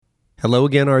Hello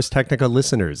again, Ars Technica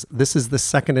listeners. This is the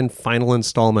second and final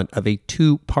installment of a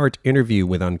two-part interview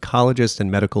with oncologist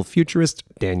and medical futurist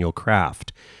Daniel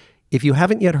Kraft. If you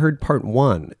haven't yet heard part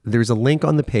one, there's a link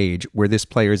on the page where this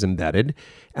player is embedded,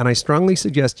 and I strongly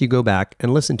suggest you go back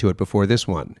and listen to it before this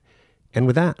one. And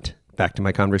with that, back to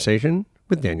my conversation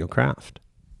with Daniel Kraft.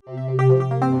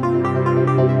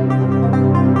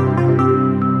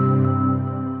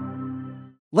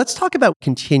 Let's talk about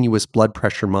continuous blood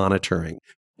pressure monitoring.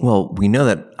 Well, we know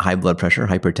that high blood pressure,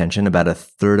 hypertension, about a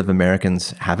third of Americans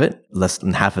have it. Less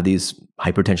than half of these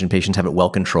hypertension patients have it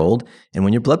well controlled. And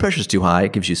when your blood pressure is too high,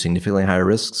 it gives you significantly higher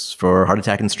risks for heart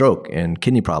attack and stroke and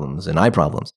kidney problems and eye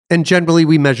problems. And generally,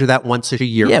 we measure that once a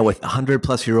year. Yeah, with a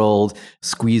 100-plus-year-old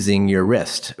squeezing your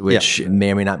wrist, which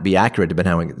may or may not be accurate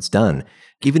depending on how it's done.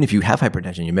 Even if you have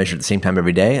hypertension, you measure at the same time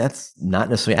every day, that's not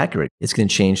necessarily accurate. It's going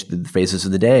to change the phases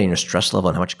of the day and your stress level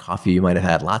and how much coffee you might have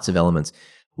had, lots of elements.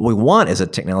 What we want is a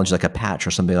technology like a patch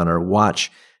or something on our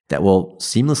watch that will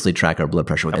seamlessly track our blood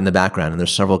pressure in the background. And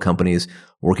there's several companies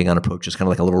working on approaches, kind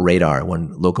of like a little radar,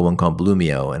 one local one called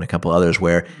Blumio and a couple others,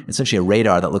 where essentially a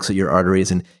radar that looks at your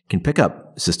arteries and can pick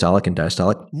up systolic and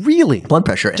diastolic blood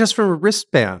pressure. Just from a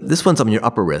wristband. This one's on your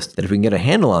upper wrist. That if we can get a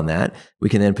handle on that, we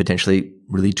can then potentially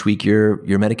really tweak your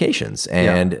medications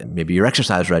and maybe your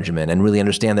exercise regimen and really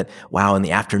understand that, wow, in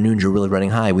the afternoons you're really running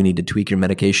high. We need to tweak your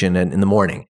medication in the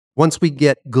morning. Once we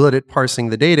get good at parsing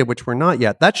the data, which we're not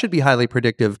yet, that should be highly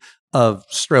predictive of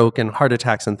stroke and heart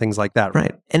attacks and things like that.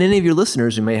 Right. And any of your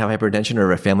listeners who may have hypertension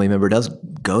or a family member does,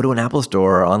 go to an Apple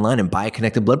store or online and buy a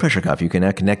connected blood pressure cuff. You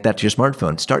can connect that to your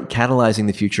smartphone. Start catalyzing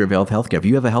the future of healthcare. If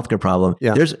you have a healthcare problem,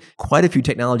 there's quite a few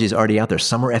technologies already out there.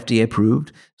 Some are FDA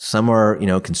approved. Some are,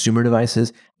 consumer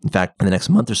devices. In fact, in the next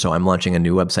month or so, I'm launching a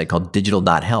new website called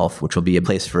digital.health, which will be a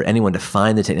place for anyone to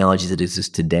find the technologies that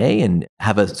exist today and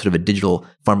have a sort of a digital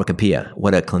pharmacopoeia,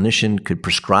 what a clinician could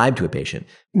prescribe to a patient.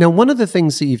 Now, one of the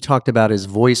things that you've talked about is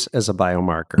voice as a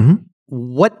biomarker. Mm-hmm.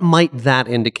 What might that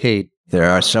indicate?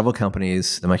 There are several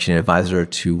companies. I'm actually an advisor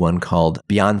to one called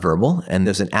Beyond Verbal, and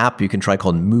there's an app you can try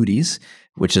called Moody's,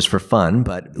 which is for fun,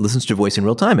 but listens to your voice in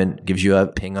real time and gives you a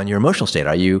ping on your emotional state.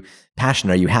 Are you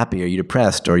passionate? Are you happy? Are you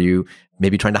depressed? Are you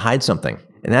maybe trying to hide something?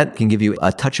 And that can give you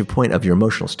a touch of point of your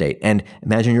emotional state. And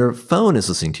imagine your phone is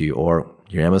listening to you, or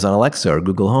your Amazon Alexa or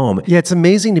Google Home. Yeah, it's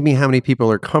amazing to me how many people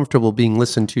are comfortable being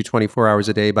listened to 24 hours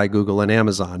a day by Google and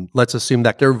Amazon. Let's assume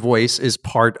that their voice is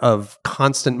part of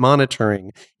constant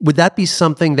monitoring. Would that be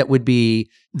something that would be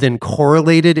then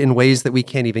correlated in ways that we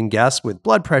can't even guess with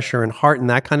blood pressure and heart and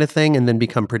that kind of thing, and then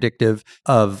become predictive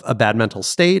of a bad mental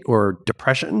state or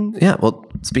depression? Yeah, well,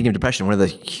 speaking of depression, one of the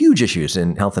huge issues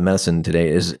in health and medicine today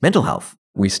is mental health.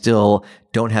 We still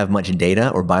don't have much data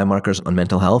or biomarkers on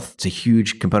mental health. It's a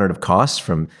huge component of costs,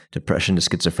 from depression to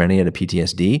schizophrenia to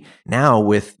PTSD. Now,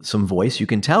 with some voice, you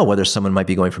can tell whether someone might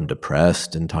be going from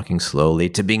depressed and talking slowly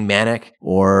to being manic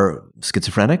or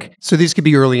schizophrenic. So these could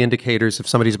be early indicators if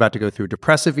somebody's about to go through a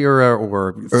depressive era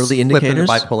or early indicators,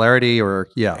 bipolarity, or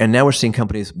And now we're seeing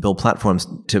companies build platforms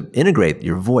to integrate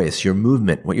your voice, your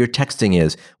movement, what your texting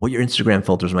is, what your Instagram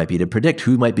filters might be, to predict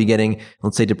who might be getting,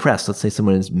 let's say, depressed. Let's say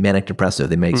someone is manic depressive.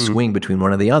 They may swing between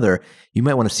one or the other. You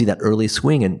might want to see that early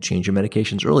swing and change your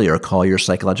medications earlier, or call your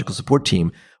psychological support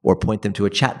team, or point them to a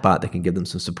chat bot that can give them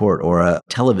some support, or a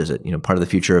televisit. Part of the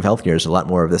future of healthcare is a lot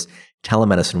more of this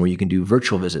telemedicine where you can do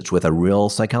virtual visits with a real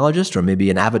psychologist or maybe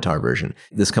an avatar version.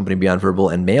 This company, Beyond Verbal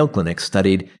and Mayo Clinic,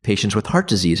 studied patients with heart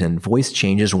disease and voice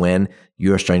changes when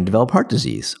you're starting to develop heart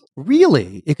disease.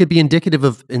 Really? It could be indicative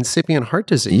of incipient heart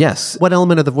disease? Yes. What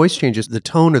element of the voice changes? The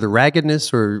tone or the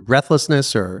raggedness or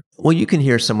breathlessness? Or Well, you can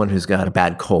hear someone who's got a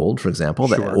bad cold, for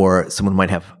example, or someone might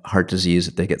have heart disease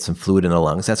if they get some fluid in their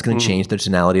lungs. That's going to change the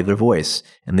tonality of their voice,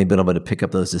 and they've been able to pick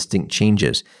up those distinct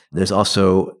changes. There's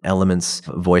also elements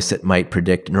of voice that might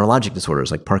predict neurologic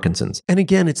disorders like Parkinson's. And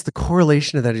again, it's the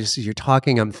correlation of that. As you're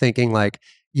talking, I'm thinking like,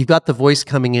 you've got the voice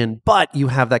coming in, but you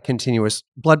have that continuous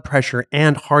blood pressure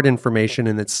and heart information.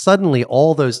 And it's suddenly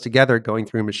all those together going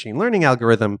through a machine learning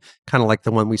algorithm, kind of like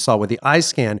the one we saw with the eye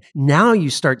scan. Now you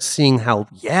start seeing how,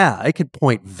 I could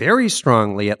point very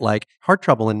strongly at like heart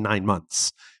trouble in 9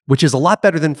 months, which is a lot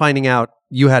better than finding out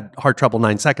you had heart trouble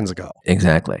 9 seconds ago.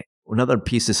 Exactly. Another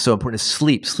piece that's so important is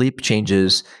sleep. Sleep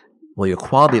changes. Well, your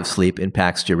quality of sleep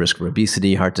impacts your risk for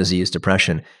obesity, heart disease,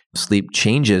 depression. Sleep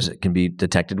changes can be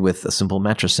detected with a simple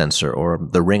mattress sensor, or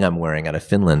the ring I'm wearing out of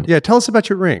Finland. Yeah, tell us about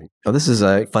your ring. Oh, this is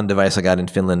a fun device I got in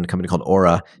Finland, a company called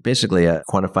Aura. Basically a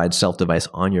quantified self-device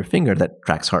on your finger that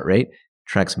tracks heart rate,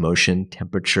 tracks motion,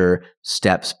 temperature,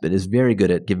 steps, but is very good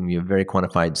at giving you a very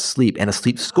quantified sleep and a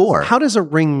sleep score. How does a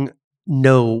ring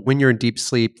know when you're in deep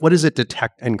sleep? What does it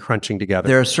detect and crunching together?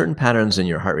 There are certain patterns in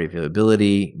your heart rate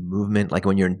variability, movement. Like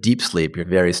when you're in deep sleep, you're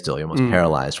very still. You're almost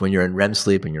paralyzed. When you're in REM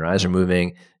sleep and your eyes are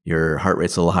moving, your heart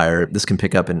rate's a little higher. This can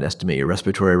pick up and estimate your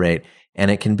respiratory rate. And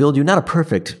it can build you not a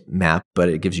perfect map, but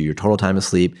it gives you your total time of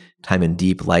sleep, time in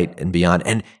deep, light, and beyond.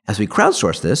 And as we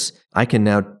crowdsource this, I can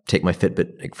now take my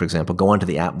Fitbit, for example, go onto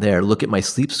the app there, look at my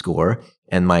sleep score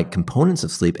and my components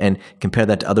of sleep and compare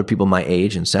that to other people my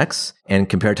age and sex and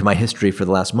compare it to my history for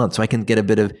the last month. So I can get a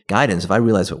bit of guidance. If I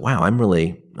realize that, wow, I'm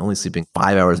really only sleeping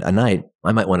 5 hours a night,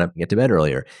 I might want to get to bed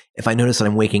earlier. If I notice that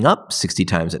I'm waking up 60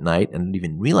 times at night and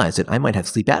even realize it, I might have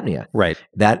sleep apnea. Right.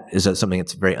 That is something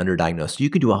that's very underdiagnosed. So you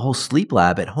can do a whole sleep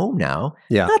lab at home now.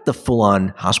 Yeah. Not the full-on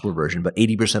hospital version, but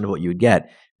 80% of what you would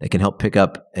get that can help pick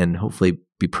up and hopefully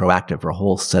be proactive for a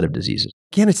whole set of diseases.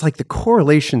 Again, it's like the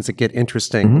correlations that get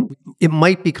interesting. It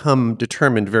might become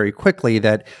determined very quickly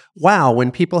that, wow,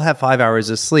 when people have 5 hours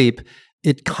of sleep,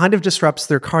 it kind of disrupts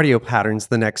their cardio patterns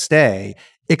the next day.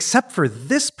 Except for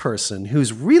this person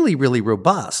who's really, really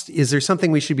robust. Is there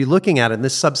something we should be looking at in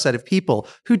this subset of people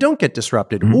who don't get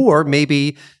disrupted? Or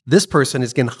maybe this person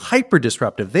is getting hyper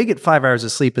disruptive. They get 5 hours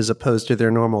of sleep as opposed to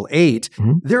their normal 8.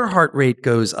 Their heart rate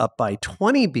goes up by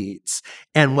 20 beats.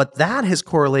 And what that has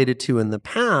correlated to in the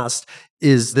past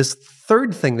is this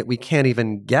third thing that we can't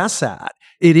even guess at.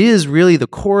 It is really the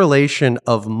correlation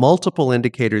of multiple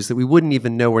indicators that we wouldn't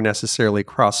even know were necessarily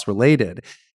cross-related.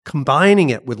 Combining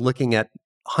it with looking at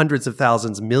hundreds of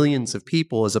thousands, millions of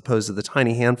people, as opposed to the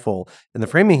tiny handful in the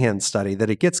Framingham study, that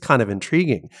it gets kind of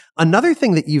intriguing. Another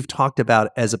thing that you've talked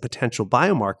about as a potential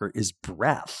biomarker is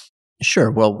breath. Sure.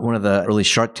 Well, one of the early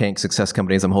Shark Tank success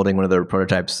companies, I'm holding one of their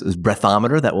prototypes, is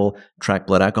Breathometer that will track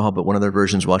blood alcohol, but one of their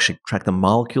versions will actually track the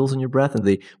molecules in your breath. And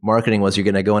the marketing was you're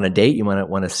going to go on a date, you might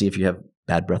want to see if you have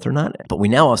bad breath or not. But we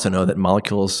now also know that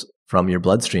molecules from your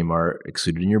bloodstream are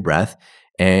exuded in your breath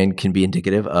and can be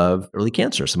indicative of early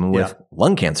cancer. Someone with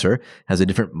lung cancer has a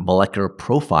different molecular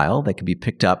profile that can be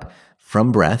picked up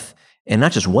from breath. And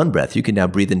not just one breath. You can now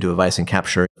breathe into a device and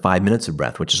capture 5 minutes of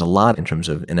breath, which is a lot in terms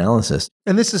of analysis.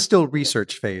 And this is still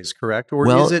research phase, correct? Or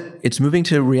Well, is it? It's moving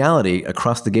to reality.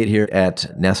 Across the gate here at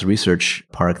NASA Research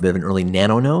Park, they have an early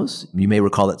nano nose. You may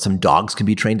recall that some dogs can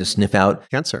be trained to sniff out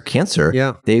cancer.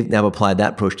 Yeah. They've now applied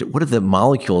that approach to what are the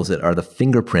molecules that are the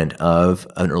fingerprint of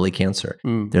an early cancer.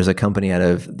 There's a company out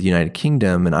of the United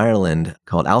Kingdom and Ireland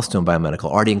called Alstone Biomedical,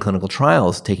 already in clinical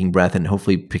trials, taking breath and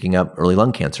hopefully picking up early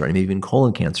lung cancer and maybe even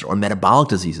colon cancer or metabolic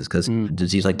diseases, because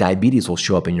disease like diabetes will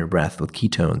show up in your breath with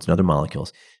ketones and other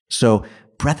molecules. So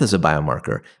breath is a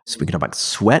biomarker. So we can talk about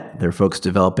sweat. There are folks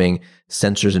developing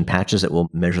sensors and patches that will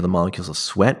measure the molecules of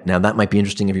sweat. Now, that might be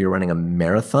interesting if you're running a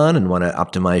marathon and want to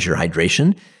optimize your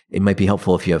hydration. It might be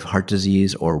helpful if you have heart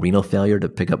disease or renal failure to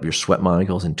pick up your sweat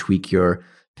molecules and tweak your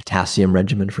potassium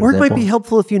regimen, for example. Or it might be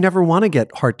helpful if you never want to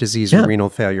get heart disease or renal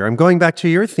failure. I'm going back to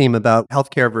your theme about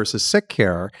healthcare versus sick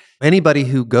care. Anybody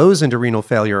who goes into renal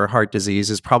failure or heart disease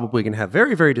is probably going to have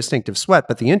very, very distinctive sweat.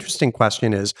 But the interesting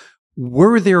question is,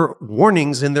 were there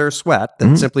warnings in their sweat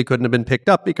that simply couldn't have been picked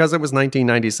up because it was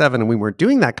 1997 and we weren't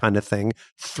doing that kind of thing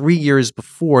 3 years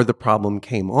before the problem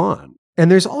came on?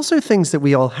 And there's also things that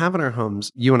we all have in our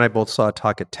homes. You and I both saw a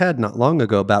talk at TED not long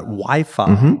ago about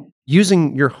Wi-Fi.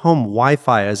 Using your home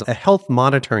Wi-Fi as a health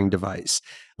monitoring device.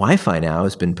 Wi-Fi now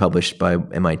has been published by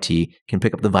MIT, can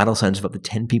pick up the vital signs of up to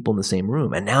 10 people in the same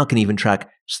room, and now can even track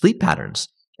sleep patterns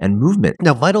and movement.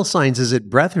 Now, vital signs, is it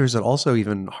breath or is it also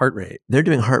even heart rate? They're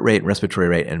doing heart rate, respiratory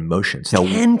rate, and motion. So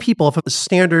 10 people off of a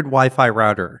standard Wi-Fi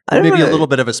router. Maybe a little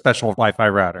bit of a special Wi-Fi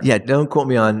router. Yeah, don't quote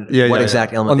me on what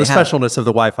exact element on the they have. specialness of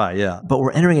the Wi-Fi, yeah. But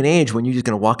we're entering an age when you're just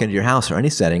going to walk into your house or any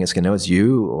setting, it's going to know it's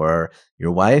you or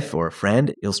your wife or a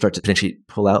friend. You'll start to potentially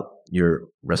pull out your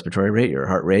respiratory rate, your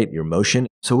heart rate, your motion.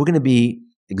 So we're going to be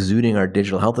exuding our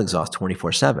digital health exhaust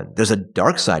 24/7. There's a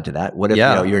dark side to that. What if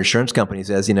your insurance company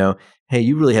says, hey,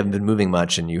 you really haven't been moving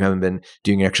much and you haven't been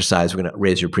doing exercise, we're going to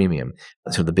raise your premium.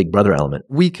 So the big brother element.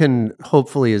 We can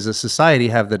hopefully as a society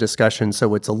have the discussion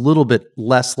so it's a little bit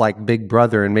less like big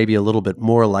brother and maybe a little bit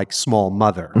more like small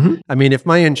mother. I mean, if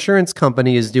my insurance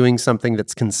company is doing something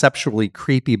that's conceptually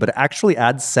creepy, but actually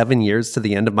adds 7 years to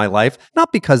the end of my life,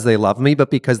 not because they love me, but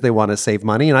because they want to save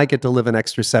money and I get to live an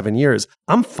extra 7 years,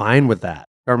 I'm fine with that.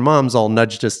 Our moms all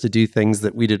nudged us to do things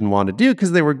that we didn't want to do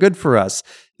because they were good for us.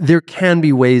 There can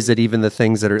be ways that even the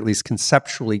things that are at least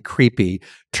conceptually creepy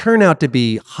turn out to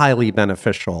be highly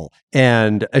beneficial.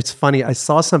 And it's funny, I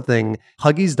saw something,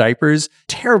 Huggies diapers,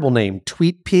 terrible name,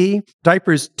 Tweet Pee.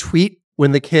 Diapers tweet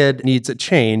when the kid needs a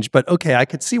change. But okay, I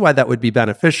could see why that would be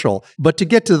beneficial. But to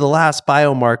get to the last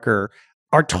biomarker,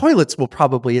 our toilets will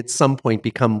probably at some point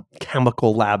become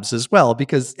chemical labs as well,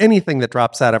 because anything that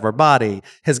drops out of our body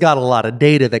has got a lot of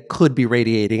data that could be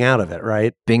radiating out of it,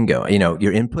 right? Bingo.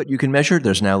 Your input you can measure.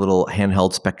 There's now little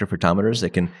handheld spectrophotometers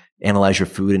that can analyze your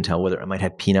food and tell whether it might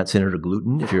have peanuts in it or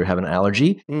gluten if you have an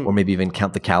allergy, or maybe even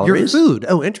count the calories. Your food.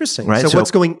 Oh, interesting. Right? So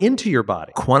what's going into your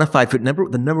body? Quantified food.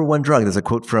 The number one drug, there's a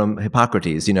quote from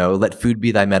Hippocrates, let food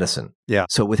be thy medicine. Yeah.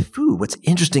 So with food, what's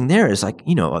interesting there is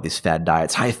all these fad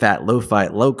diets, high fat, low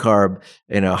carb,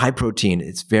 high protein.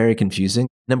 It's very confusing.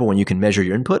 Number one, you can measure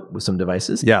your input with some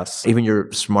devices. Yes. Even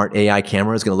your smart AI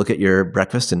camera is going to look at your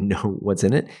breakfast and know what's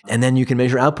in it. And then you can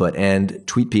measure output. And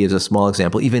TweetPea is a small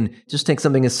example. Even just take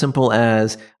something as simple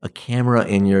as a camera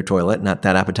in your toilet, not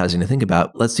that appetizing to think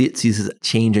about. Let's see it sees a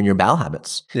change in your bowel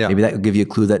habits. Yeah. Maybe that will give you a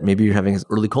clue that maybe you're having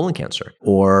early colon cancer,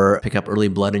 or pick up early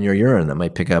blood in your urine that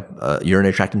might pick up a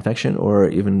urinary tract infection, or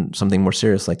even something more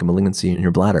serious like a malignancy in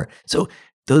your bladder. So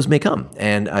those may come.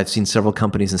 And I've seen several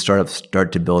companies and startups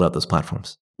start to build out those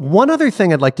platforms. One other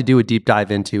thing I'd like to do a deep dive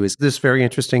into is this very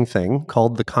interesting thing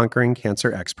called the Conquering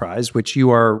Cancer X Prize, which you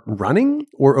are running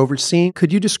or overseeing.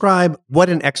 Could you describe what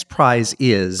an X Prize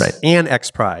is, Right. An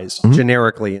X Prize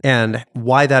generically, and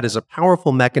why that is a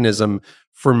powerful mechanism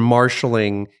for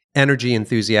marshaling energy,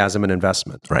 enthusiasm, and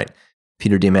investment? Right.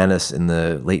 Peter Diamandis in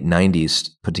the late 90s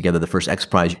put together the first X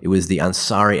Prize. It was the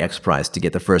Ansari X Prize to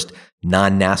get the first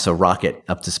non-NASA rocket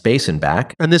up to space and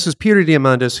back. And this is Peter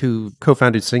Diamandis, who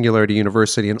co-founded Singularity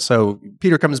University. And so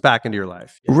Peter comes back into your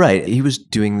life. Right. He was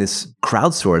doing this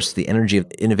crowdsource, the energy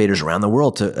of innovators around the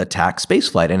world to attack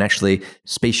spaceflight. And actually,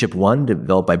 Spaceship One,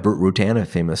 developed by Burt Rutan, a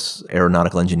famous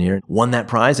aeronautical engineer, won that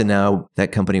prize. And now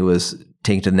that company was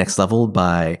taken to the next level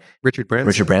by Richard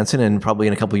Branson. And probably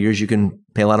in a couple of years, you can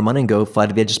pay a lot of money and go fly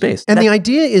to the edge of space. And the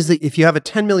idea is that if you have a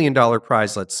 $10 million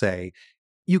prize, let's say,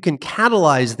 you can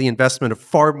catalyze the investment of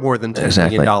far more than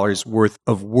 $10 million worth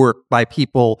of work by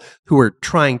people who are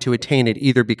trying to attain it,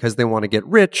 either because they want to get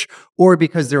rich or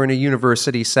because they're in a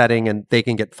university setting and they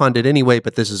can get funded anyway,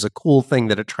 but this is a cool thing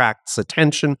that attracts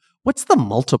attention. What's the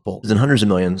multiple? And hundreds of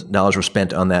millions of dollars were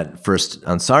spent on that first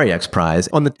Ansari X Prize.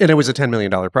 And it was a $10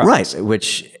 million prize. Right,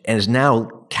 which has now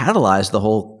catalyzed the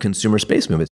whole consumer space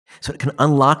movement. So it can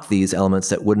unlock these elements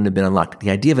that wouldn't have been unlocked. The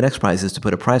idea of an X Prize is to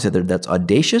put a prize out there that's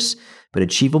audacious, but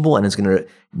achievable, and it's going to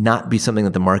not be something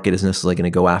that the market is necessarily going to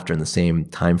go after in the same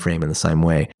time frame in the same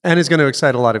way. And it's going to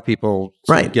excite a lot of people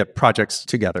to get projects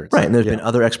together. Right, and there's been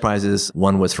other X Prizes.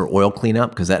 One was for oil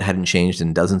cleanup, because that hadn't changed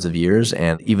in dozens of years,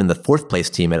 and even the fourth place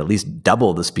team had at least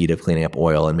double the speed of cleaning up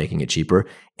oil and making it cheaper.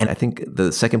 And I think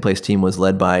the second place team was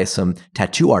led by some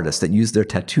tattoo artists that used their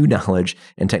tattoo knowledge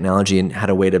and technology and had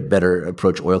a way to better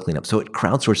approach oil cleanup. So it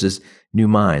crowdsources new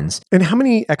minds. And how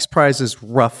many X Prizes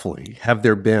roughly have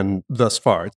there been thus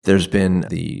far? There's been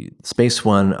the space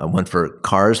one for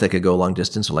cars that could go long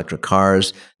distance, electric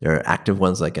cars. There are active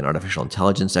ones like an artificial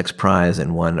intelligence X Prize,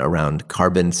 and one around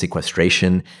carbon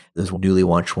sequestration. There's a newly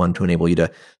launched one to enable you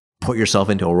to put yourself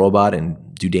into a robot and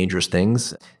do dangerous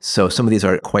things. So some of these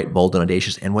are quite bold and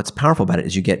audacious. And what's powerful about it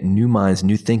is you get new minds,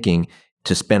 new thinking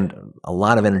to spend a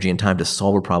lot of energy and time to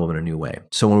solve a problem in a new way.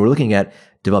 So when we're looking at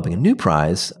developing a new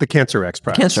prize, the Cancer X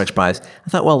Prize. Cancer X Prize, I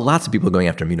thought, well, lots of people are going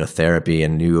after immunotherapy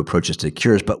and new approaches to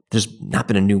cures, but there's not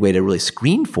been a new way to really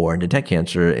screen for and detect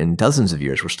cancer in dozens of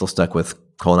years. We're still stuck with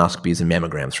colonoscopies and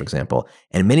mammograms, for example.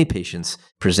 And many patients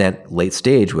present late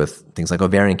stage with things like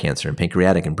ovarian cancer and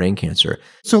pancreatic and brain cancer.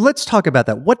 So let's talk about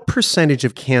that. What percentage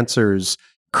of cancers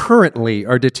currently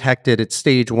are detected at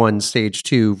stage 1, stage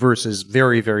 2 versus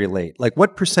very, very late? Like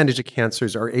what percentage of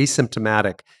cancers are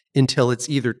asymptomatic until it's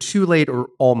either too late or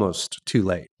almost too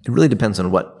late? It really depends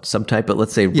on what subtype, but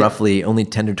let's say roughly only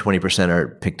 10 to 20%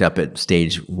 are picked up at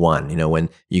stage 1, when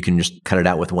you can just cut it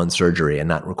out with one surgery and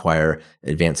not require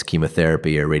advanced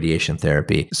chemotherapy or radiation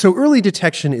therapy. So early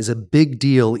detection is a big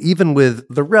deal, even with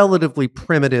the relatively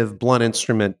primitive blunt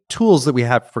instrument tools that we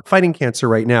have for fighting cancer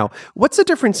right now. What's the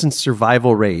difference in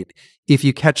survival rate if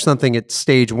you catch something at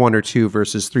stage 1 or 2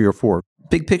 versus 3 or 4?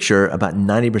 Big picture, about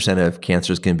 90% of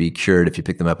cancers can be cured if you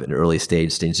pick them up at an early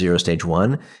stage 0, stage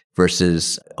 1,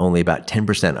 versus only about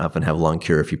 10% often have long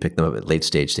cure if you pick them up at late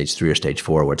stage 3 or stage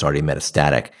 4, where it's already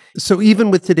metastatic. So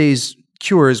even with today's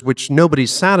cures, which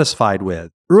nobody's satisfied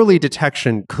with, early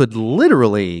detection could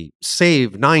literally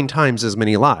save 9 times as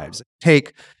many lives.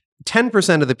 Take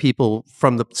 10% of the people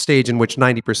from the stage in which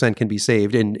 90% can be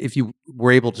saved. And if you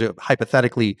were able to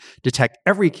hypothetically detect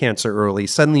every cancer early,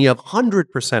 suddenly you have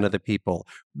 100% of the people.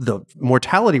 The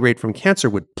mortality rate from cancer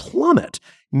would plummet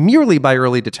merely by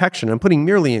early detection. I'm putting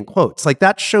merely in quotes. Like,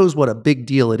 that shows what a big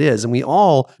deal it is. And we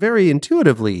all very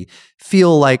intuitively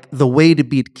feel like the way to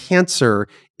beat cancer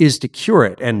is to cure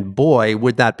it. And boy,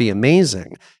 would that be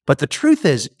amazing. But the truth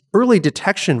is, early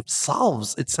detection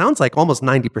solves, it sounds like, almost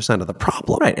 90% of the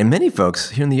problem. Right. And many folks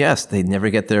here in the US, they never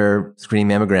get their screening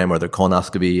mammogram or their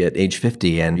colonoscopy at age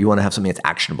 50, and you want to have something that's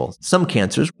actionable. Some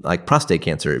cancers, like prostate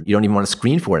cancer, you don't even want to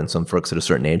screen for it in some folks at a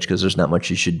certain age because there's not much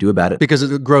you should do about it. Because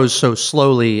it grows so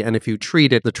slowly, and if you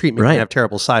treat it, the treatment can have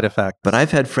terrible side effects. But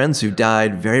I've had friends who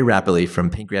died very rapidly from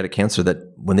pancreatic cancer that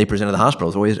when they presented to the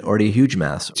hospital, it was already a huge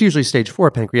mass. It's usually stage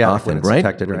 4 pancreatic often, when it's right?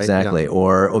 detected, right? Exactly. Yeah.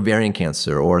 Or ovarian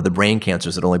cancer, or the brain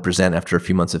cancers that only present after a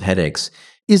few months of headaches.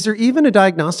 Is there even a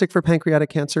diagnostic for pancreatic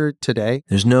cancer today?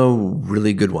 There's no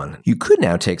really good one. You could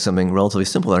now take something relatively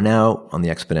simple, or now on the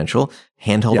exponential,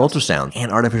 handheld ultrasound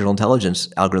and artificial intelligence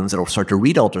algorithms that will start to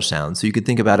read ultrasound. So you could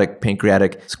think about a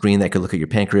pancreatic screen that could look at your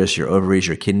pancreas, your ovaries,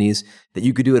 your kidneys, that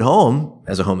you could do at home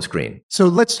as a home screen. So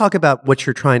let's talk about what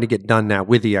you're trying to get done now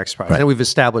with the X Prize. Right. And we've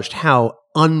established how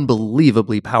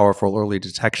unbelievably powerful early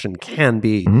detection can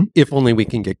be if only we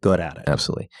can get good at it.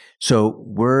 Absolutely. So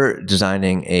we're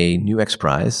designing a new X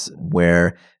Prize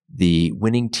where the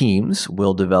winning teams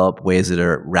will develop ways that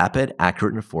are rapid,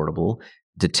 accurate, and affordable,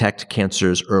 detect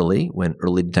cancers early when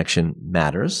early detection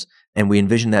matters. And we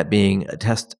envision that being a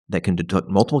test that can detect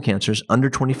multiple cancers under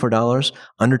 $24,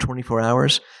 under 24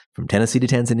 hours, from Tennessee to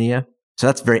Tanzania. So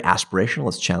that's very aspirational.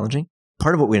 It's challenging.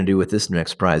 Part of what we're going to do with this new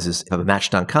X Prize is have a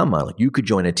Match.com model. You could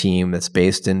join a team that's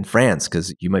based in France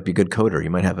because you might be a good coder. You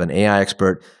might have an AI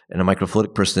expert and a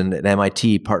microfluidic person at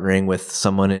MIT partnering with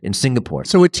someone in Singapore.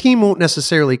 So a team won't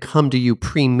necessarily come to you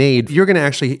pre-made. You're going to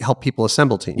actually help people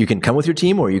assemble teams. You can come with your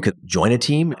team, or you could join a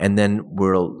team, and then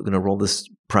we're going to roll this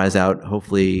prize out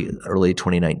hopefully early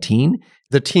 2019.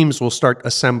 The teams will start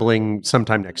assembling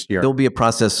sometime next year. There'll be a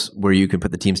process where you can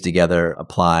put the teams together,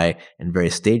 apply in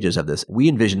various stages of this. We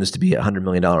envision this to be a $100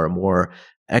 million or more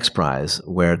X Prize,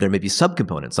 where there may be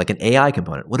subcomponents, like an AI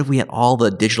component. What if we had all the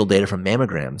digital data from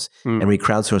mammograms and we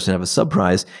crowdsource and have a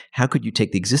sub-prize? How could you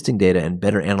take the existing data and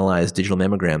better analyze digital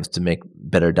mammograms to make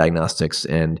better diagnostics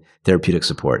and therapeutic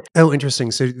support? Oh, interesting.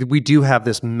 So we do have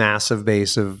this massive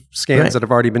base of scans that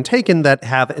have already been taken that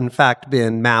have, in fact,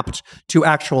 been mapped to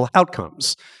actual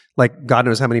outcomes. Like, God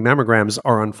knows how many mammograms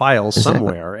are on file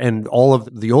somewhere. And all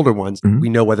of the older ones, we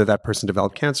know whether that person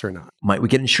developed cancer or not. Might we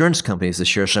get insurance companies to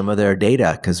share some of their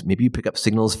data? Because maybe you pick up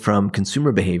signals from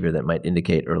consumer behavior that might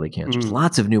indicate early cancers.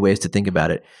 Lots of new ways to think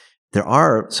about it. There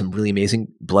are some really amazing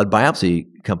blood biopsy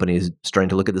companies starting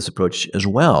to look at this approach as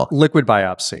well. Liquid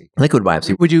biopsy. Liquid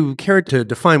biopsy. Would you care to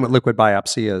define what liquid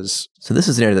biopsy is? So this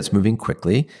is an area that's moving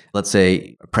quickly. Let's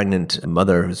say a pregnant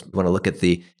mother who's want to look at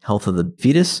the health of the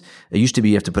fetus. It used to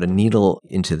be you have to put a needle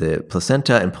into the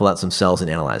placenta and pull out some cells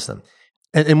and analyze them.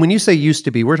 And when you say used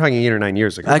to be, we're talking 8 or 9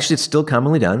 years ago. Actually, it's still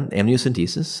commonly done.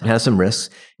 Amniocentesis has some risks.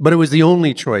 But it was the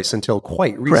only choice until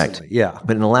quite recently. Correct. Yeah.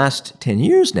 But in the last 10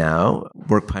 years now,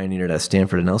 work pioneered at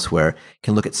Stanford and elsewhere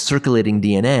can look at circulating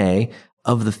DNA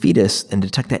of the fetus and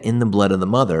detect that in the blood of the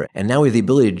mother. And now we have the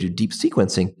ability to do deep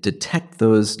sequencing, detect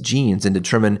those genes and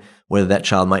determine whether that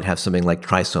child might have something like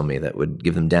trisomy that would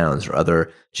give them Downs or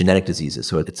other genetic diseases.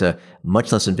 So it's a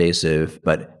much less invasive,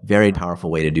 but very powerful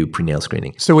way to do prenatal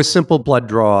screening. So a simple blood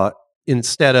draw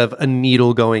instead of a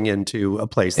needle going into a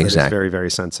place that is very, very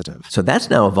sensitive. So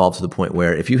that's now evolved to the point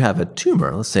where if you have a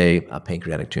tumor, let's say a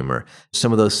pancreatic tumor,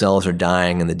 some of those cells are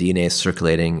dying and the DNA is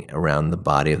circulating around the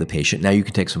body of the patient. Now you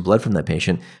can take some blood from that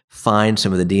patient, find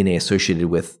some of the DNA associated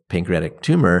with pancreatic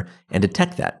tumor, and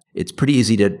detect that. It's pretty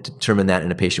easy to determine that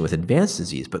in a patient with advanced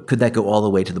disease, but could that go all the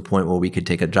way to the point where we could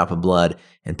take a drop of blood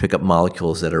and pick up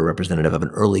molecules that are representative of an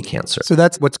early cancer? So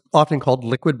that's what's often called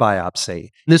liquid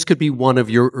biopsy. This could be one of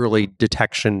your early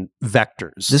detection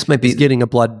vectors. This might be getting a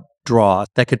blood draw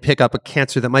that could pick up a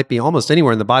cancer that might be almost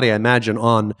anywhere in the body, I imagine,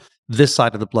 on this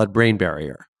side of the blood-brain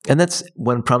barrier. And that's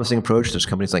one promising approach. There's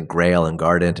companies like Grail and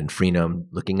Guardant and Freenome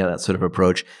looking at that sort of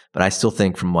approach. But I still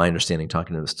think, from my understanding,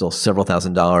 talking to them, it's still several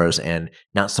 $1,000s and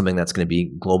not something that's going to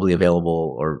be globally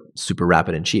available or super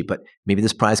rapid and cheap. But maybe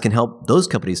this prize can help those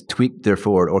companies tweak their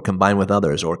forward or combine with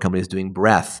others, or companies doing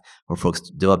breath, or folks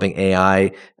developing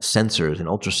AI sensors and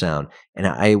ultrasound. And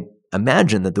I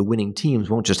imagine that the winning teams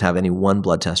won't just have any one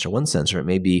blood test or one sensor. It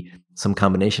may be some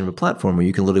combination of a platform where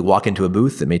you can literally walk into a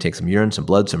booth that may take some urine, some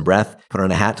blood, some breath, put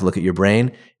on a hat to look at your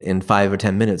brain, in 5 or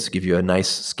 10 minutes, give you a nice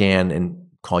scan and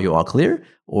call you all clear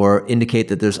or indicate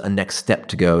that there's a next step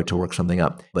to go to work something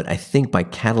up. But I think by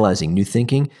catalyzing new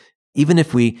thinking, even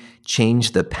if we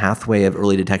change the pathway of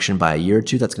early detection by a year or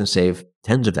two, that's going to save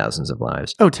tens of thousands of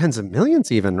lives. Oh, tens of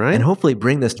millions even, right? And hopefully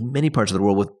bring this to many parts of the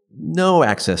world with no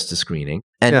access to screening.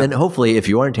 And then hopefully if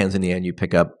you are in Tanzania and you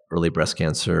pick up early breast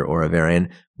cancer or ovarian,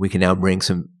 we can now bring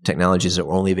some technologies that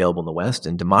were only available in the West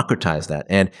and democratize that.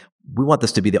 And we want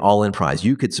this to be the all-in prize.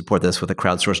 You could support this with a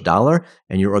crowdsourced $1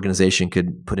 and your organization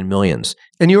could put in millions.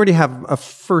 And you already have a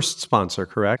first sponsor,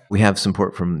 correct? We have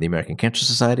support from the American Cancer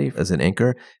Society as an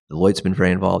anchor. Deloitte's been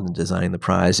very involved in designing the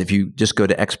prize. If you just go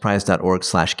to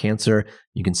xprize.org/cancer,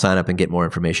 you can sign up and get more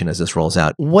information as this rolls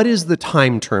out. What is the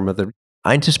time term of the...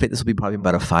 I anticipate this will be probably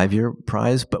about a 5-year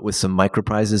prize, but with some micro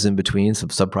prizes in between, some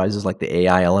sub prizes like the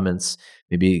AI elements,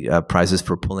 maybe prizes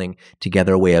for pulling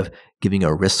together a way of giving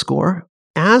a risk score.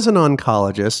 As an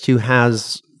oncologist who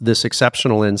has this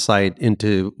exceptional insight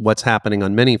into what's happening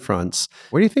on many fronts,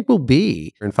 where do you think we'll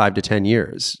be in 5 to 10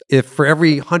 years? If for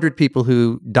every 100 people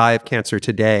who die of cancer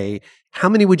today, how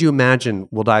many would you imagine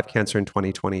will die of cancer in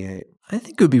 2028? I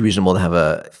think it would be reasonable to have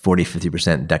a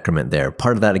 40-50% decrement there.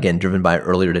 Part of that, again, driven by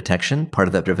earlier detection. Part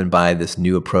of that driven by this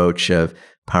new approach of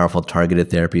powerful targeted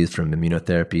therapies from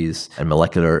immunotherapies and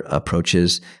molecular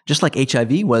approaches. Just like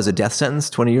HIV was a death sentence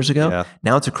 20 years ago,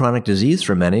 now it's a chronic disease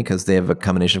for many because they have a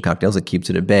combination of cocktails that keeps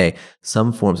it at bay.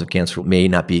 Some forms of cancer may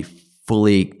not be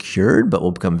fully cured, but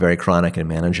will become very chronic and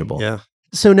manageable. Yeah.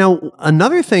 So now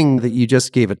another thing that you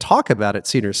just gave a talk about at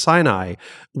Cedars-Sinai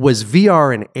was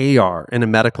VR and AR in a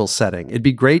medical setting. It'd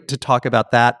be great to talk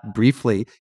about that briefly.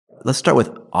 Let's start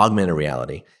with augmented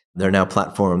reality. There are now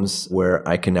platforms where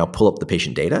I can now pull up the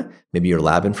patient data, maybe your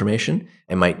lab information.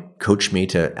 It might coach me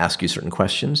to ask you certain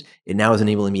questions. It now is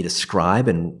enabling me to scribe,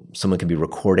 and someone can be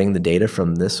recording the data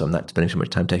from this, so I'm not spending so much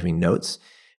time taking notes.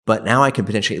 But now I can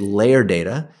potentially layer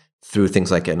data through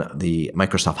things like the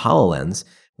Microsoft HoloLens,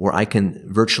 where I can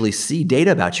virtually see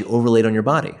data about you overlaid on your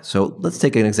body. So let's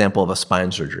take an example of a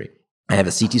spine surgery. I have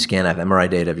a CT scan, I have MRI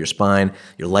data of your spine,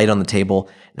 your light on the table.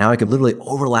 Now I can literally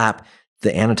overlap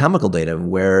the anatomical data of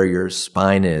where your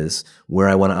spine is, where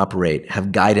I want to operate,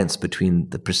 have guidance between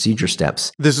the procedure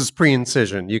steps. This is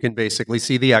pre-incision. You can basically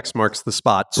see the X marks the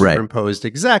spot superimposed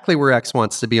exactly where X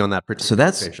wants to be on that particular So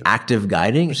that's patient. Active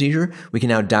guiding procedure. We can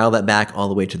now dial that back all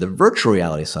the way to the virtual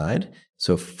reality side,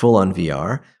 so full on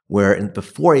VR, where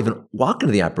before I even walk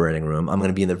into the operating room, I'm going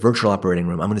to be in the virtual operating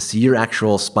room. I'm going to see your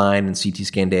actual spine and CT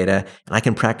scan data, and I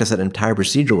can practice that entire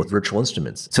procedure with virtual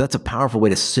instruments. So that's a powerful way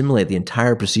to simulate the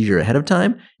entire procedure ahead of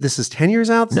time. This is 10 years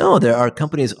out? No, there are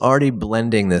companies already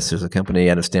blending this. There's a company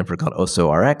out of Stanford called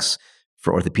OSORX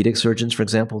for orthopedic surgeons, for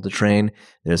example, to train.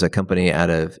 There's a company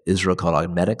out of Israel called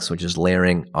Augmetics, which is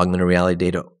layering augmented reality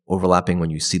data overlapping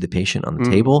when you see the patient on the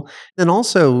table. And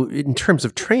also, in terms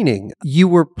of training, you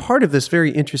were part of this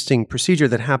very interesting procedure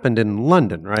that happened in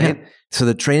London, right? Yeah. So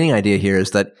the training idea here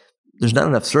is that there's not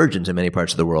enough surgeons in many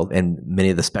parts of the world, and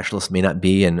many of the specialists may not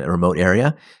be in a remote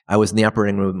area. I was in the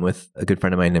operating room with a good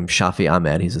friend of mine named Shafi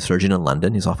Ahmed. He's a surgeon in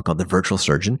London. He's often called the virtual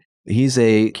surgeon. He's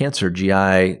a cancer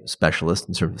GI specialist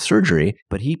in sort of surgery,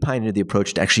 but he pioneered the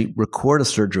approach to actually record a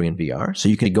surgery in VR. So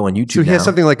you can go on YouTube So he has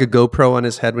something like a GoPro on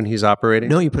his head when he's operating?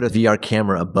 No, you put a VR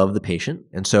camera above the patient.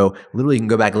 And so literally you can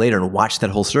go back later and watch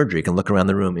that whole surgery. You can look around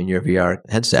the room in your VR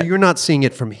headset. So you're not seeing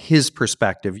it from his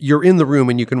perspective. You're in the room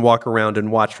and you can walk around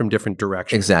and watch from different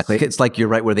directions. Exactly. It's like you're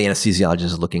right where the anesthesiologist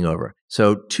is looking over.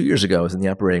 So 2 years ago, I was in the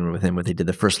operating room with him where they did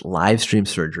the first live stream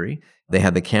surgery. They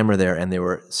had the camera there and they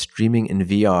were streaming in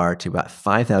VR to about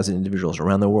 5,000 individuals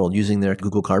around the world using their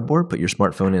Google Cardboard. Put your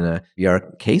smartphone in a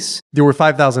VR case. There were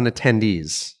 5,000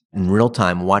 attendees. In real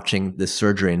time watching this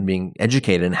surgery and being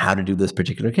educated on how to do this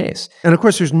particular case. And of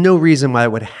course, there's no reason why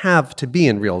it would have to be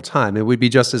in real time. It would be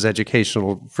just as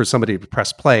educational for somebody to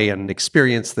press play and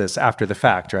experience this after the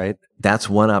fact, right? That's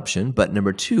one option. But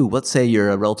number two, let's say you're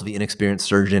a relatively inexperienced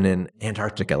surgeon in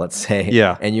Antarctica, let's say,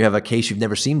 and you have a case you've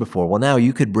never seen before. Well, now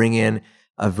you could bring in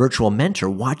a virtual mentor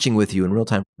watching with you in real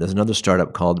time. There's another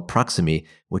startup called Proximy,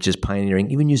 which is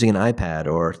pioneering, even using an iPad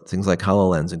or things like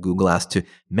HoloLens and Google Glass to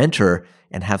mentor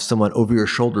and have someone over your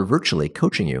shoulder virtually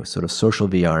coaching you. Sort of social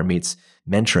VR meets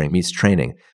mentoring, meets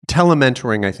training.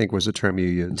 Telementoring, I think, was a term you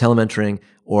used. Telementoring,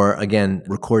 or again,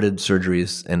 recorded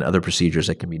surgeries and other procedures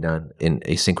that can be done in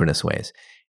asynchronous ways.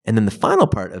 And then the final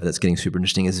part of that's getting super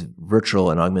interesting is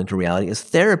virtual and augmented reality is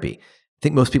therapy. I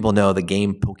think most people know the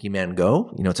game Pokemon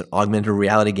Go. You know, it's an augmented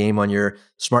reality game on your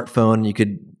smartphone. You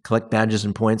could collect badges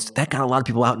and points. That got a lot of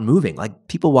people out and moving. Like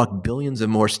people walk billions of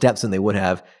more steps than they would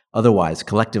have otherwise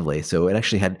collectively. So it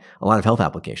actually had a lot of health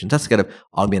applications. That's kind of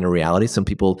augmented reality. Some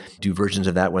people do versions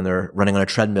of that when they're running on a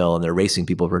treadmill and they're racing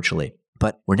people virtually.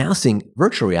 But we're now seeing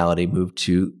virtual reality move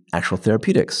to actual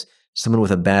therapeutics. Someone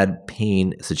with a bad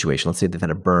pain situation, let's say they've had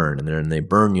a burn and they're in the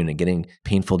burn unit getting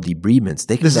painful debridements.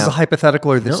 This is a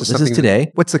hypothetical, or this is something? This is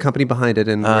today. What's the company behind it,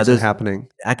 and where's it happening?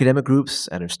 Academic groups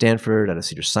out of Stanford, out of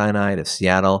Cedars-Sinai, out of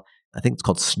Seattle. I think it's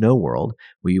called Snow World,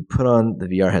 where you put on the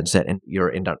VR headset and you're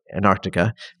in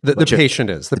Antarctica. The patient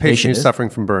is suffering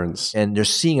from burns. And they're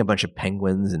seeing a bunch of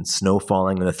penguins and snow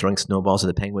falling, and they're throwing snowballs at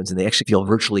the penguins, and they actually feel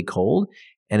virtually cold.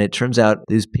 And it turns out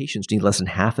these patients need less than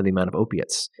half of the amount of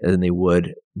opiates than they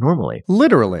would normally.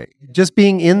 Literally. Just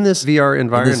being in this VR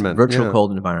environment. In this virtual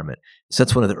cold environment. So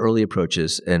that's one of the early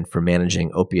approaches and for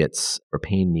managing opiates or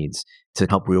pain needs to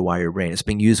help rewire your brain. It's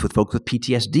being used with folks with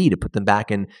PTSD to put them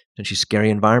back in potentially scary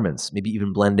environments, maybe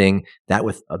even blending that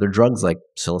with other drugs like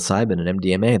psilocybin and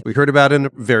MDMA. We heard about in a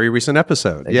very recent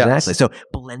episode. Exactly. Yes. So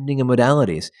blending of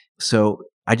modalities. So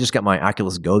I just got my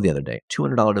Oculus Go the other day,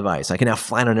 $200 device. I can now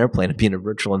fly on an airplane and be in a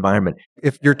virtual environment.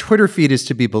 If your Twitter feed is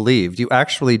to be believed, you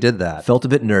actually did that. Felt a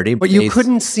bit nerdy. But you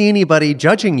couldn't see anybody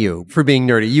judging you for being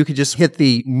nerdy. You could just hit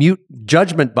the mute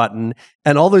judgment button,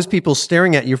 and all those people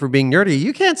staring at you for being nerdy,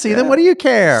 you can't see them. What do you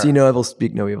care? See no evil,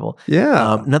 speak no evil.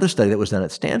 Yeah. Another study that was done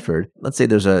at Stanford, let's say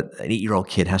there's an 8-year-old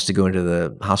kid has to go into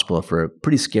the hospital for a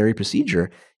pretty scary procedure.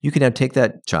 You can now take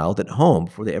that child at home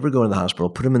before they ever go into the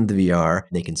hospital, put them in the VR.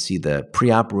 They can see the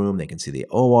pre-op room. They can see the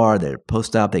OR, their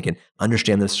post-op. They can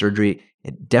understand the surgery.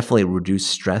 It definitely reduced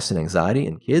stress and anxiety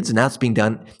in kids. And now it's being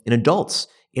done in adults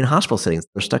in hospital settings.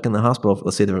 They're stuck in the hospital.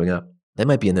 Let's say they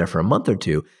might be in there for a month or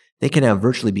two. They can now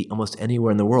virtually be almost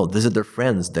anywhere in the world, visit their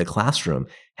friends, the classroom,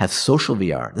 have social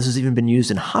VR. This has even been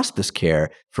used in hospice care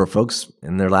for folks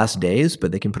in their last days,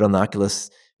 but they can put on the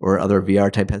Oculus or other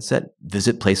VR type headset,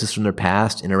 visit places from their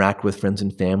past, interact with friends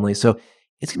and family. So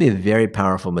it's going to be a very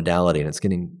powerful modality, and it's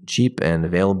getting cheap and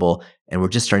available. And we're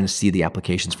just starting to see the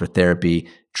applications for therapy,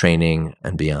 training,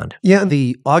 and beyond. Yeah,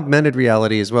 the augmented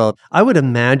reality as well. I would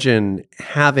imagine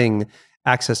having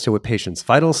access to a patient's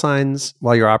vital signs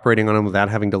while you're operating on them without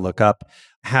having to look up,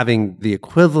 having the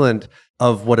equivalent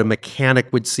of what a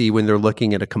mechanic would see when they're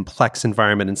looking at a complex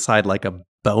environment inside like a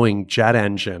Boeing jet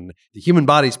engine. The human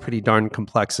body's pretty darn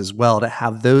complex as well. To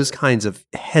have those kinds of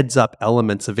heads-up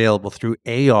elements available through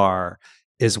AR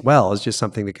as well is just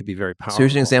something that could be very powerful. So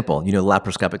here's an example.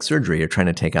 Laparoscopic surgery. You're trying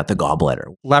to take out the gallbladder.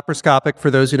 Laparoscopic,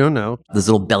 for those who don't know. This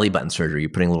little belly button surgery.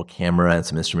 You're putting a little camera and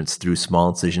some instruments through small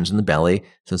incisions in the belly.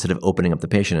 So instead of opening up the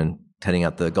patient and cutting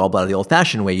out the gallbladder the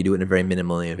old-fashioned way, you do it in a very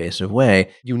minimally invasive way.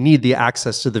 You need the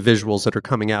access to the visuals that are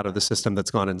coming out of the system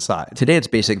that's gone inside. Today, it's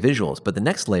basic visuals, but the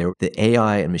next layer, the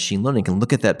AI and machine learning can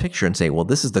look at that picture and say, well,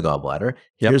 this is the gallbladder.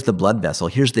 Here's the blood vessel.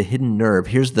 Here's the hidden nerve.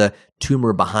 Here's the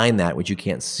tumor behind that, which you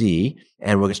can't see.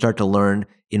 And we're going to start to learn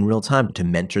in real time to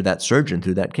mentor that surgeon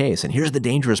through that case. And here's the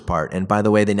dangerous part. And by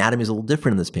the way, the anatomy is a little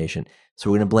different in this patient.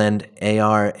 So we're going to blend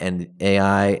AR and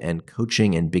AI and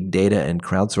coaching and big data and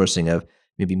crowdsourcing of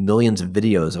maybe millions of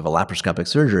videos of a laparoscopic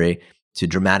surgery to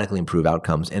dramatically improve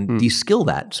outcomes and de-skill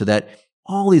that so that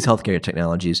all these healthcare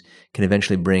technologies can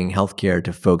eventually bring healthcare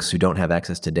to folks who don't have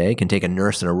access today, can take a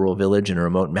nurse in a rural village in a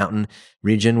remote mountain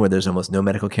region where there's almost no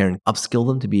medical care and upskill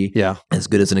them to be as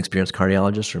good as an experienced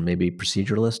cardiologist or maybe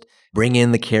proceduralist, bring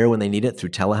in the care when they need it through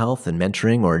telehealth and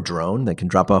mentoring or a drone that can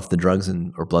drop off the drugs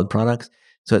or blood products.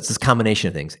 So it's this combination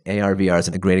of things. AR, VR is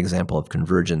a great example of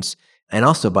convergence. And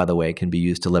also, by the way, can be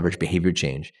used to leverage behavior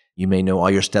change. You may know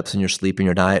all your steps in your sleep and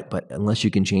your diet, but unless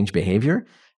you can change behavior,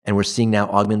 and we're seeing now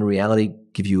augmented reality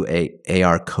give you a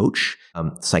AR coach,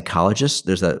 psychologist.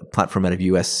 There's a platform out of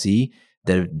USC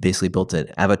that have basically built an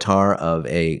avatar of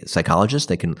a psychologist.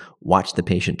 They can watch the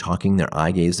patient talking, their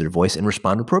eye gaze, their voice, and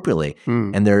respond appropriately.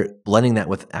 And they're blending that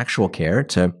with actual care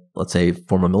to, let's say,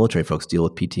 former military folks deal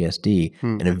with PTSD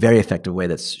in a very effective way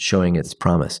that's showing its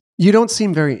promise. You don't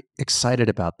seem very excited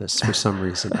about this for some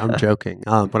reason. I'm joking.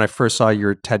 When I first saw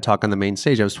your TED Talk on the main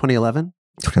stage, it was 2011?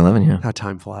 2011, yeah. How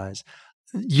time flies.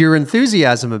 Your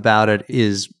enthusiasm about it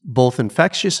is both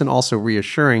infectious and also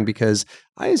reassuring because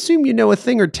I assume you know a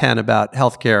thing or 10 about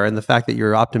healthcare, and the fact that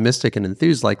you're optimistic and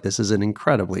enthused like this is an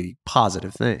incredibly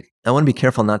positive thing. I want to be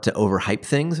careful not to overhype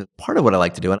things. Part of what I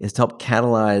like to do is to help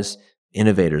catalyze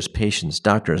innovators, patients,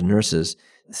 doctors, nurses,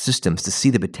 systems to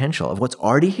see the potential of what's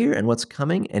already here and what's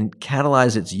coming and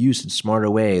catalyze its use in smarter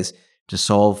ways to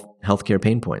solve healthcare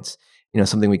pain points.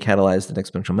 Something we catalyzed at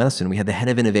Exponential Medicine. We had the head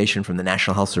of innovation from the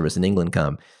National Health Service in England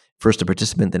come first a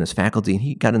participant, then his faculty, and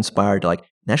he got inspired to like,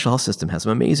 National Health System has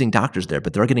some amazing doctors there,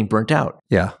 but they're getting burnt out.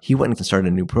 Yeah. He went and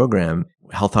started a new program,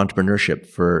 health entrepreneurship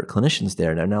for clinicians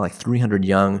there. There are now like 300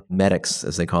 young medics,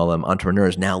 as they call them,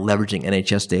 entrepreneurs, now leveraging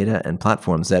NHS data and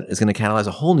platforms that is going to catalyze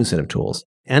a whole new set of tools.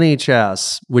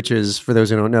 NHS, which is, for those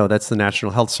who don't know, that's the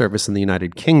National Health Service in the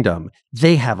United Kingdom.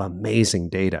 They have amazing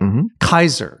data.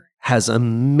 Kaiser has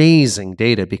amazing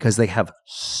data because they have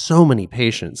so many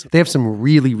patients. They have some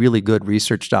really, really good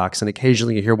research docs, and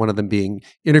occasionally you hear one of them being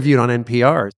interviewed on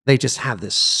NPR. They just have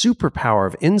this superpower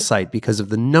of insight because of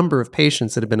the number of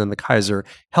patients that have been in the Kaiser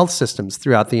health systems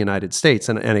throughout the United States.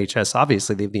 And NHS,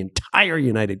 obviously, they have the entire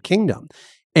United Kingdom.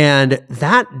 And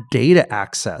that data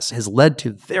access has led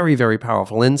to very, very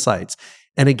powerful insights.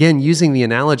 And again, using the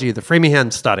analogy of the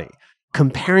Framingham study,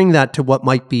 comparing that to what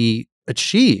might be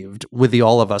achieved with the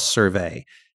All of Us survey,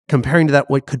 comparing to that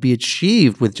what could be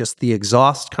achieved with just the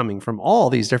exhaust coming from all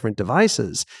these different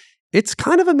devices, it's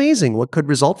kind of amazing what could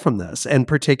result from this. And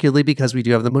particularly because we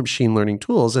do have the machine learning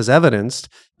tools as evidenced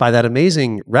by that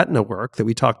amazing retina work that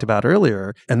we talked about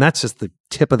earlier. And that's just the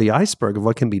tip of the iceberg of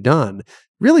what can be done.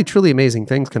 Really, truly amazing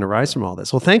things can arise from all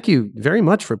this. Well, thank you very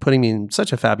much for putting me in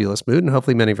such a fabulous mood, and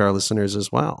hopefully many of our listeners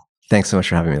as well. Thanks so much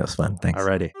for having me. That was fun. Thanks.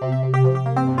 Alrighty.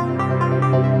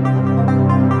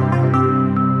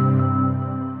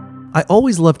 I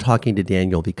always love talking to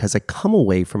Daniel because I come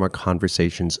away from our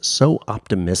conversations so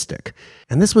optimistic.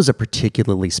 And this was a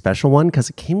particularly special one because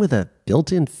it came with a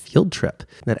built-in field trip.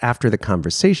 That after the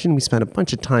conversation, we spent a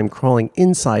bunch of time crawling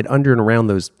inside, under, and around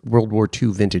those World War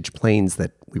II vintage planes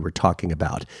that we were talking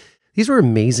about. These were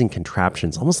amazing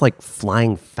contraptions, almost like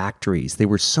flying factories. They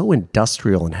were so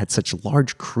industrial and had such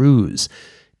large crews,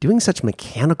 doing such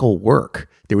mechanical work.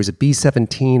 There was a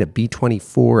B-17, a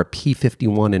B-24, a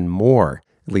P-51, and more.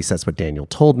 At least that's what Daniel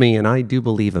told me, and I do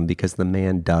believe him because the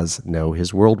man does know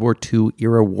his World War II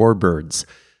era warbirds.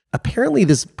 Apparently,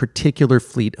 this particular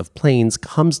fleet of planes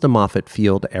comes to Moffett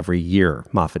Field every year,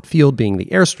 Moffett Field being the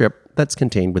airstrip that's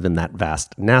contained within that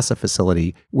vast NASA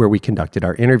facility where we conducted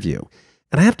our interview.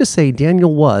 And I have to say,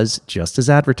 Daniel was, just as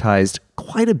advertised,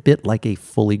 quite a bit like a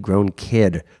fully grown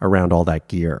kid around all that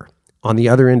gear. On the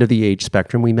other end of the age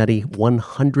spectrum, we met a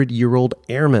 100-year-old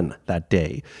airman that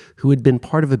day who had been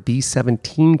part of a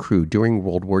B-17 crew during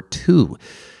World War II.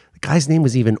 The guy's name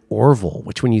was even Orville,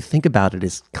 which when you think about it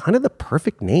is kind of the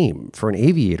perfect name for an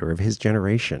aviator of his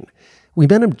generation. We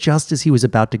met him just as he was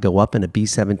about to go up in a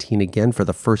B-17 again for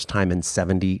the first time in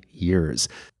 70 years.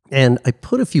 And I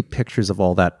put a few pictures of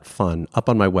all that fun up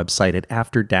on my website at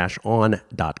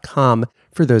after-on.com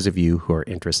for those of you who are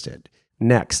interested.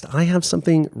 Next, I have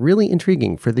something really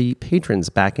intriguing for the patrons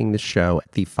backing the show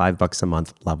at the $5 a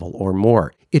month level or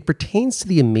more. It pertains to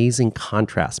the amazing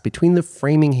contrast between the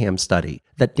Framingham study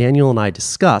that Daniel and I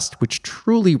discussed, which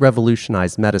truly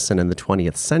revolutionized medicine in the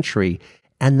 20th century,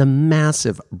 and the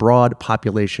massive broad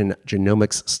population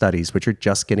genomics studies, which are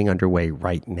just getting underway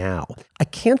right now. I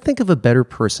can't think of a better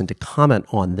person to comment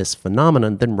on this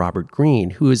phenomenon than Robert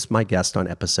Greene, who is my guest on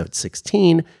episode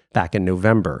 16 back in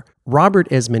November.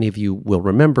 Robert, as many of you will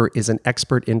remember, is an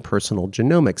expert in personal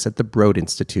genomics at the Broad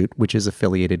Institute, which is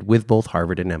affiliated with both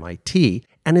Harvard and MIT,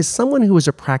 and is someone who was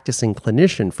a practicing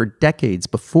clinician for decades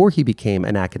before he became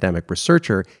an academic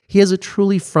researcher. He has a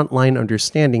truly frontline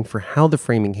understanding for how the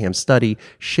Framingham study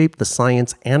shaped the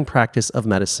science and practice of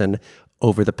medicine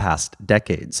over the past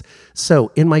decades.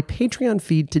 So in my Patreon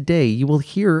feed today, you will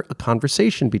hear a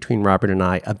conversation between Robert and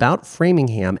I about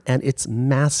Framingham and its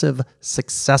massive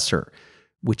successor,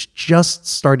 which just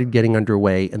started getting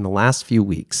underway in the last few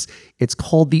weeks. It's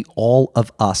called the All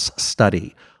of Us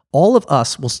study. All of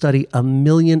Us will study 1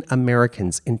 million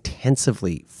Americans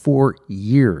intensively for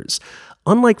years.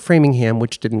 Unlike Framingham,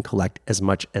 which didn't collect as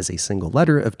much as a single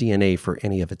letter of DNA for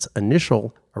any of its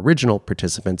original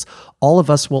participants, All of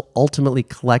Us will ultimately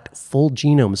collect full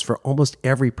genomes for almost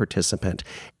every participant.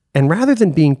 And rather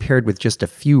than being paired with just a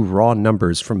few raw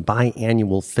numbers from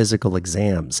biannual physical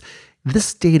exams,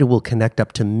 this data will connect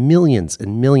up to millions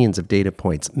and millions of data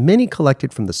points, many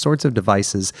collected from the sorts of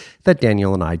devices that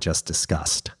Daniel and I just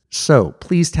discussed. So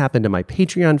please tap into my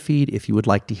Patreon feed if you would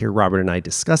like to hear Robert and I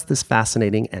discuss this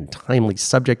fascinating and timely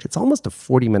subject. It's almost a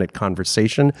 40-minute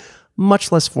conversation,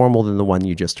 much less formal than the one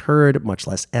you just heard, much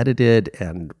less edited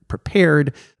and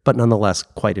prepared, but nonetheless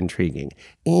quite intriguing.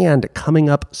 And coming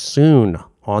up soon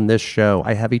on this show,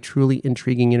 I have a truly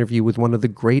intriguing interview with one of the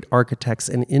great architects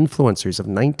and influencers of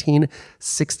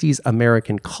 1960s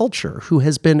American culture, who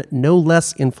has been no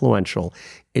less influential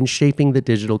in shaping the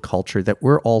digital culture that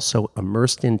we're also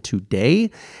immersed in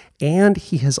today. And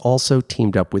he has also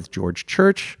teamed up with George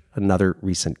Church, another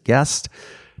recent guest,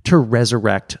 to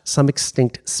resurrect some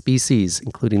extinct species,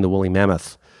 including the woolly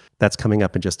mammoth. That's coming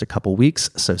up in just a couple weeks,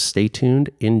 so stay tuned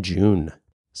in June.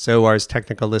 So, Ars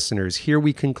Technica listeners, here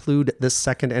we conclude the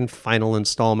second and final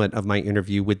installment of my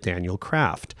interview with Daniel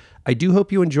Kraft. I do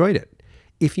hope you enjoyed it.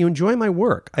 If you enjoy my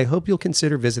work, I hope you'll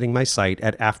consider visiting my site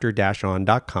at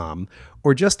after-on.com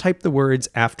or just type the words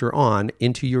After On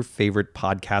into your favorite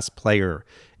podcast player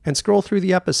and scroll through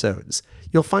the episodes.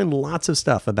 You'll find lots of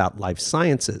stuff about life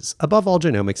sciences, above all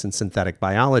genomics and synthetic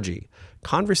biology,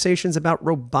 conversations about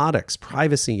robotics,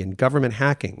 privacy and government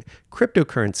hacking,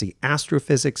 cryptocurrency,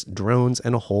 astrophysics, drones,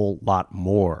 and a whole lot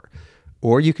more.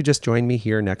 Or you could just join me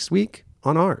here next week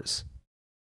on Ars.